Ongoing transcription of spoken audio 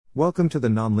Welcome to the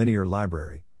Nonlinear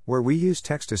Library, where we use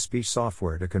text-to-speech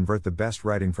software to convert the best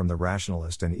writing from the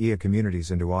Rationalist and EA communities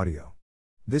into audio.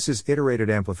 This is Iterated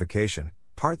Amplification,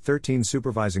 Part 13,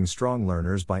 Supervising Strong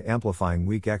Learners by Amplifying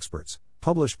Weak Experts,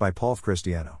 published by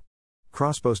paulfchristiano.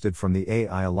 Crossposted from the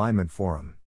AI Alignment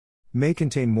Forum. May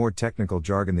contain more technical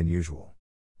jargon than usual.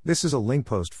 This is a link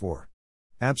post for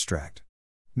abstract.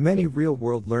 Many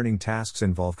real-world learning tasks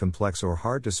involve complex or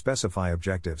hard-to-specify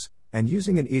objectives, and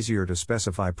using an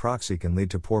easier-to-specify proxy can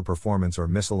lead to poor performance or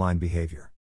misaligned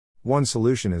behavior. One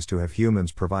solution is to have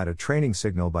humans provide a training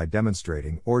signal by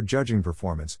demonstrating or judging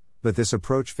performance, but this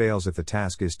approach fails if the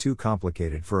task is too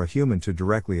complicated for a human to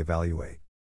directly evaluate.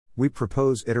 We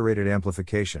propose iterated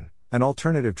amplification, an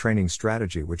alternative training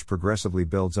strategy which progressively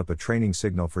builds up a training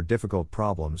signal for difficult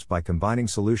problems by combining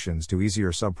solutions to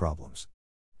easier subproblems.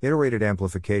 Iterated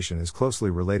amplification is closely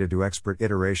related to expert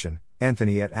iteration,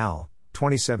 Anthony et al.,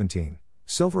 2017,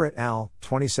 Silver et al.,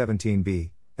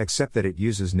 2017b, except that it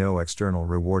uses no external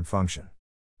reward function.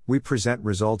 We present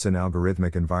results in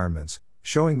algorithmic environments,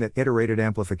 showing that iterated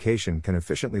amplification can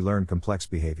efficiently learn complex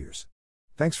behaviors.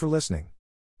 Thanks for listening.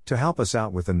 To help us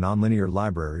out with the Nonlinear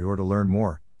Library or to learn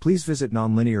more, please visit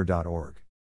nonlinear.org.